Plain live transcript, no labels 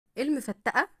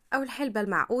المفتقة أو الحلبة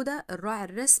المعقودة الراعي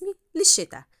الرسمي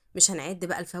للشتاء. مش هنعد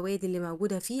بقى الفوائد اللي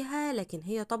موجودة فيها، لكن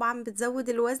هي طبعا بتزود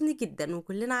الوزن جدا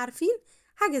وكلنا عارفين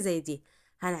حاجة زي دي.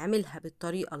 هنعملها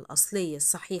بالطريقة الأصلية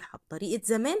الصحيحة بطريقة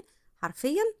زمان،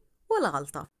 حرفيا ولا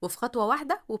غلطة، وفي خطوة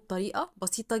واحدة وبطريقة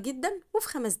بسيطة جدا وفي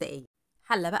 5 دقايق.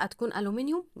 حلة بقى تكون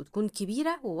ألومنيوم وتكون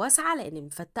كبيرة وواسعة لأن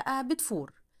المفتقة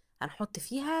بتفور. هنحط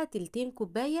فيها تلتين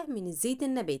كوباية من الزيت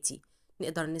النباتي.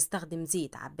 نقدر نستخدم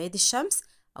زيت عباد الشمس،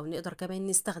 او نقدر كمان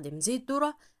نستخدم زيت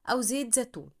ذرة او زيت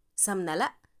زيتون. سمنة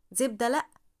لا، زبدة لا،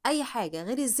 اي حاجة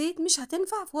غير الزيت مش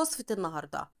هتنفع في وصفة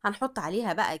النهاردة. هنحط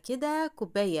عليها بقى كده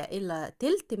كوباية الا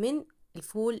تلت من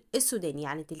الفول السوداني،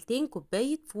 يعني تلتين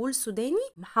كوباية فول سوداني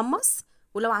محمص.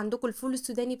 ولو عندكم الفول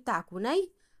السوداني بتاعكم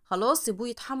ني، خلاص سيبوه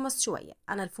يتحمص شوية.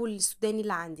 انا الفول السوداني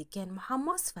اللي عندي كان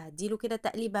محمص، فهديله كده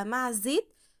تقليبة مع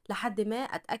الزيت لحد ما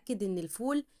اتأكد ان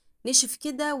الفول نشف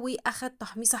كده واخد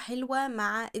تحميصه حلوه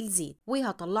مع الزيت،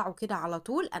 وهطلعه كده على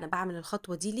طول. انا بعمل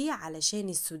الخطوه دي ليه؟ علشان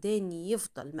السوداني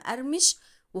يفضل مقرمش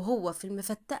وهو في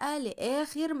المفتقه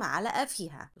لاخر معلقه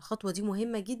فيها. الخطوه دي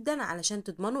مهمه جدا علشان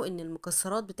تضمنوا ان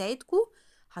المكسرات بتاعتكم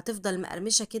هتفضل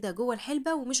مقرمشه كده جوه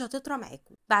الحلبه ومش هتطرى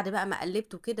معاكم. بعد بقى ما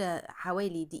قلبته كده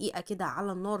حوالي دقيقه كده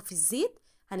على النار في الزيت،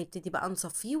 هنبتدي بقى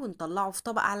نصفيه ونطلعه في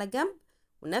طبق على جنب.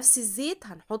 ونفس الزيت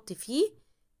هنحط فيه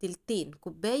تلتين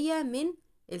كوبايه من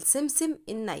السمسم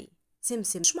الني.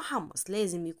 سمسم مش محمص،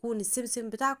 لازم يكون السمسم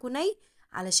بتاعكم ني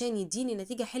علشان يديني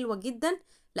نتيجة حلوة جدا،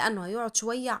 لأنه هيقعد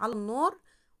شوية على النار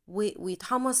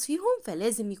ويتحمص فيهم،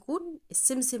 فلازم يكون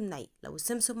السمسم ني. لو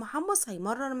السمسم محمص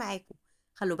هيمرر معاكم.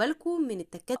 خلوا بالكم من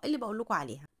التكات اللي بقولكم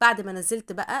عليها. بعد ما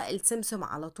نزلت بقى السمسم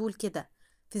على طول كده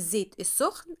في الزيت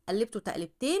السخن، قلبته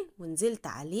تقلبتين ونزلت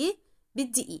عليه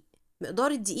بالدقيق.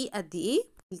 مقدار الدقيق قد ايه؟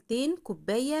 تلتين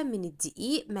كوباية من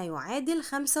الدقيق، ما يعادل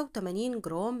 85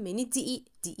 جرام من الدقيق.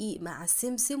 دقيق مع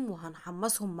السمسم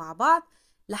وهنحمصهم مع بعض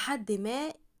لحد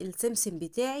ما السمسم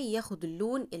بتاعي ياخد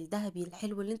اللون الذهبي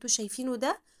الحلو اللي انتوا شايفينه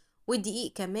ده،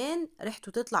 والدقيق كمان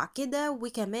ريحته تطلع كده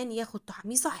وكمان ياخد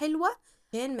تحميصة حلوة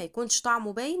عشان ما يكونش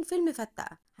طعمه باين في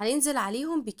المفتقة. هننزل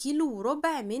عليهم بكيلو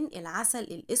وربع من العسل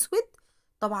الاسود.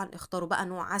 طبعا اختاروا بقى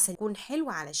نوع عسل يكون حلو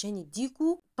علشان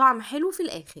يديكوا طعم حلو في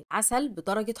الاخر. عسل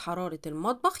بدرجة حرارة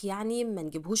المطبخ، يعني ما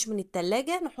نجيبهوش من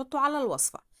التلاجة نحطه على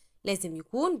الوصفة، لازم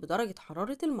يكون بدرجة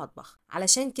حرارة المطبخ.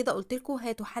 علشان كده قلتلكوا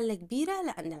هاتوا حلة كبيرة،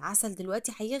 لان العسل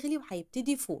دلوقتي هيغلي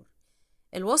وهيبتدي يفور.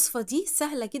 الوصفة دي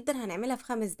سهلة جدا، هنعملها في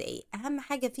 5 دقايق. اهم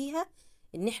حاجة فيها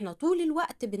ان احنا طول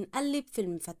الوقت بنقلب في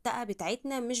المفتقة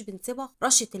بتاعتنا، مش بنسيبها.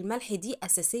 رشة الملح دي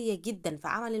اساسية جدا في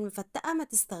عمل المفتقة، ما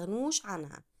تستغنوش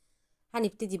عنها.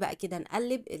 هنبتدي بقى كده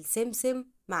نقلب السمسم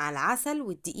مع العسل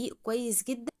والدقيق كويس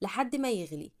جدا لحد ما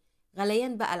يغلي.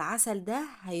 غليان بقى العسل ده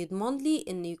هيضمن لي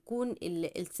ان يكون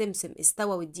السمسم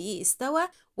استوى والدقيق استوى،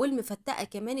 والمفتقة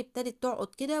كمان ابتدت تقعد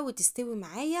كده وتستوي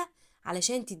معايا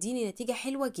علشان تديني نتيجة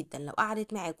حلوة جدا. لو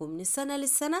قعدت معاكم من السنة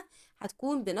للسنة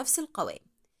هتكون بنفس القوام.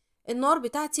 النار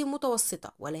بتاعتي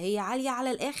متوسطة، ولا هي عالية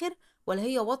على الآخر ولا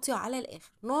هي واطية على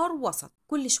الآخر، نار وسط.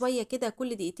 كل شوية كده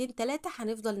كل دقيقتين 3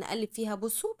 هنفضل نقلب فيها.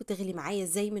 بصوا بتغلي معايا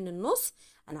ازاي من النص.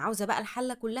 أنا عاوزة بقى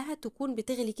الحلة كلها تكون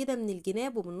بتغلي كده من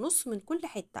الجناب ومن النص من كل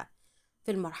حتة.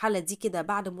 في المرحلة دي كده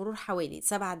بعد مرور حوالي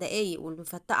 7 دقايق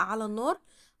والمفتقة على النار،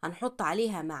 هنحط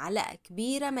عليها معلقة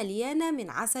كبيرة مليانة من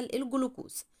عسل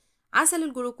الجلوكوز. عسل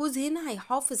الجلوكوز هنا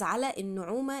هيحافظ على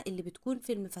النعومة اللي بتكون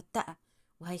في المفتقة،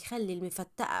 وهيخلي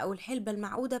المفتقة او الحلبة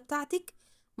المعقودة بتاعتك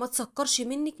ما تسكرش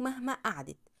منك مهما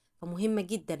قعدت. فمهمة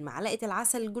جدا معلقة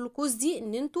العسل الجلوكوز دي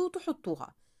ان انتوا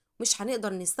تحطوها، مش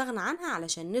هنقدر نستغنى عنها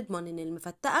علشان نضمن ان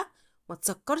المفتقة ما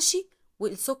تسكرش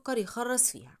والسكر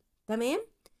يخرس فيها. تمام.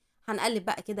 هنقلب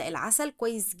بقى كده العسل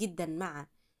كويس جدا مع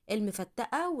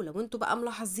المفتقة. ولو انتوا بقى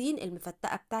ملاحظين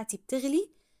المفتقة بتاعتي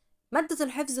بتغلي، مادة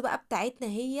الحفظ بقى بتاعتنا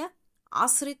هي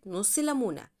عصرة نص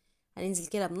ليمونة. هننزل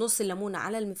كده بنص الليمونة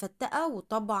على المفتقة.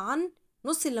 وطبعا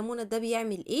نص الليمونة ده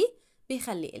بيعمل ايه؟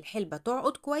 بيخلي الحلبة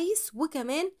تقعد كويس،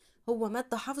 وكمان هو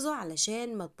مادة حافظة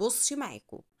علشان ما تبصش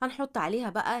معاكم. هنحط عليها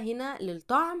بقى هنا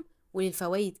للطعم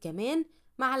وللفوايد كمان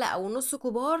معلقة ونص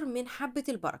كبار من حبة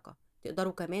البركة.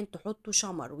 تقدروا كمان تحطوا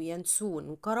شمر وينسون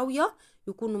وكراوية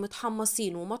يكونوا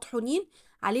متحمصين ومطحونين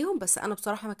عليهم، بس انا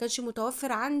بصراحة ما كانش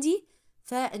متوفر عندي،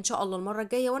 فان شاء الله المره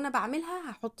الجايه وانا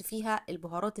بعملها هحط فيها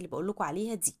البهارات اللي بقول لكم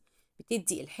عليها دي.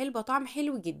 بتدي الحلبه طعم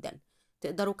حلو جدا.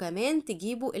 تقدروا كمان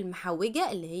تجيبوا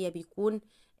المحوجه اللي هي بيكون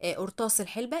قرطاس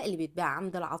الحلبه اللي بيتباع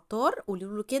عند العطار،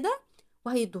 قولوا له كده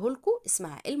وهيديهولكوا.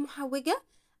 اسمها المحوجه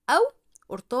او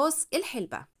قرطاس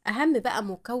الحلبه. اهم بقى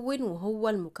مكون وهو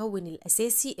المكون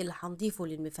الاساسي اللي هنضيفه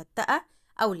للمفتقه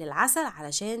او للعسل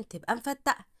علشان تبقى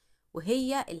مفتقه،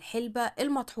 وهي الحلبه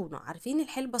المطحونه. عارفين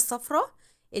الحلبه الصفراء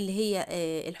اللي هي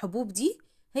الحبوب دي؟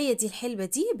 هي دي الحلبة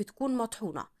دي بتكون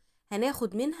مطحونة،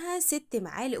 هناخد منها 6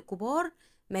 معالق كبار،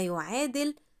 ما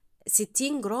يعادل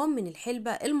 60 جرام من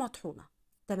الحلبة المطحونة.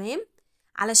 تمام.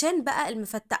 علشان بقى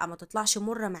المفتقة ما تطلعش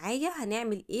مرة معايا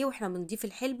هنعمل ايه واحنا بنضيف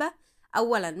الحلبة؟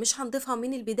 اولا مش هنضيفها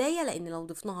من البداية، لان لو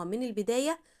ضفناها من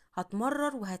البداية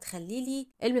هتمرر وهتخلي لي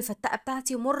المفتقة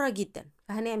بتاعتي مرة جدا.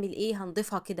 فهنعمل ايه؟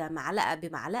 هنضيفها كده معلقة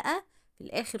بمعلقة في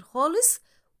الاخر خالص،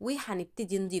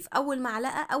 وهنبتدي نضيف اول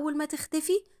معلقة، اول ما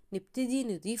تختفي نبتدي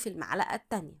نضيف المعلقة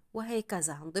التانية،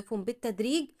 وهكذا هنضيفهم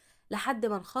بالتدريج لحد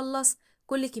ما نخلص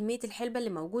كل كمية الحلبة اللي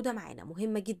موجودة معانا.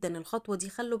 مهمة جدا الخطوة دي،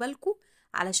 خلوا بالكم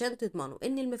علشان تضمنوا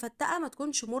ان المفتقة ما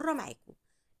تكونش مرة معاكم.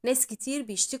 ناس كتير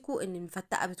بيشتكوا ان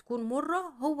المفتقة بتكون مرة،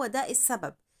 هو ده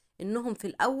السبب، انهم في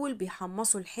الاول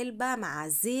بيحمصوا الحلبة مع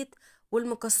الزيت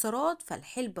والمكسرات،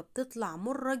 فالحلبة بتطلع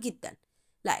مرة جدا.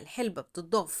 لا، الحلبة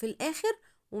بتضاف في الاخر،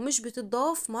 ومش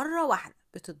بتضاف مرة واحدة،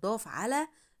 بتضاف على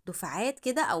دفعات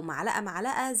كده او معلقة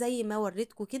معلقة زي ما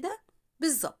وريتكم كده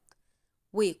بالظبط.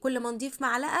 وكل ما نضيف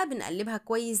معلقة بنقلبها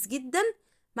كويس جدا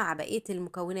مع بقية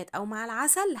المكونات او مع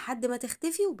العسل لحد ما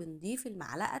تختفي، وبنضيف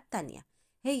المعلقة التانية.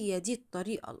 هي دي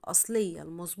الطريقة الأصلية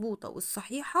المظبوطة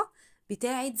والصحيحة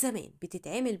بتاعت زمان،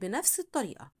 بتتعمل بنفس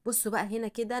الطريقة. بصوا بقى هنا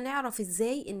كده نعرف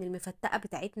ازاي ان المفتقة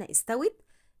بتاعتنا استوت.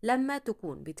 لما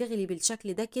تكون بتغلي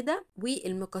بالشكل ده كده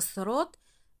والمكسرات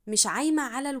مش عايمة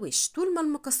على الوش، طول ما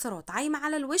المكسرات عايمة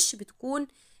على الوش بتكون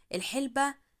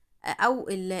الحلبة او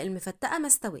المفتقة ما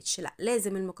استوتش. لا،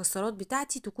 لازم المكسرات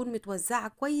بتاعتي تكون متوزعة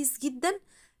كويس جدا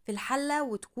في الحلة،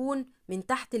 وتكون من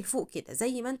تحت لفوق كده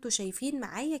زي ما انتوا شايفين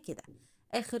معايا كده.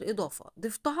 اخر اضافة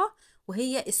ضفتها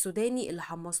وهي السوداني اللي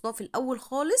حمصناه في الاول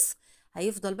خالص،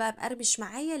 هيفضل بقى مقرمش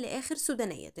معايا لاخر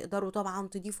سودانية. تقدروا طبعا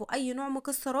تضيفوا اي نوع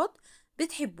مكسرات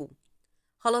بتحبوه.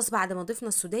 خلاص بعد ما ضفنا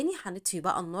السوداني هنطفي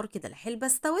بقى النار كده، الحلبة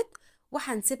استوت،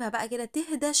 وهنسيبها بقى كده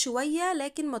تهدى شوية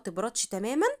لكن ما تبردش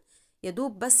تماما، يا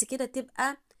دوب بس كده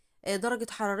تبقى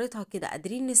درجة حرارتها كده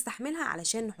قادرين نستحملها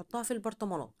علشان نحطها في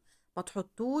البرطمانات. ما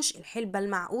تحطوش الحلبة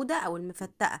المعقودة او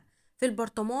المفتقة في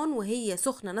البرطمان وهي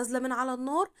سخنة نازلة من على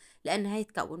النار، لان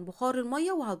هيتكون بخار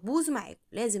المية وهتبوظ معاكم،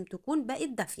 لازم تكون بقت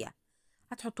دافية.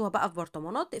 هتحطوها بقى في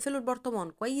برطمانات، تقفلوا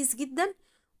البرطمان كويس جدا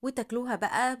وتاكلوها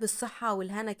بقى بالصحة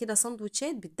والهنا كده،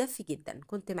 سندوتشات بتدفي جدا.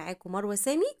 كنت معاكم مروة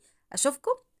سامي،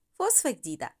 اشوفكم في وصفة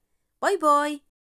جديدة. باي باي.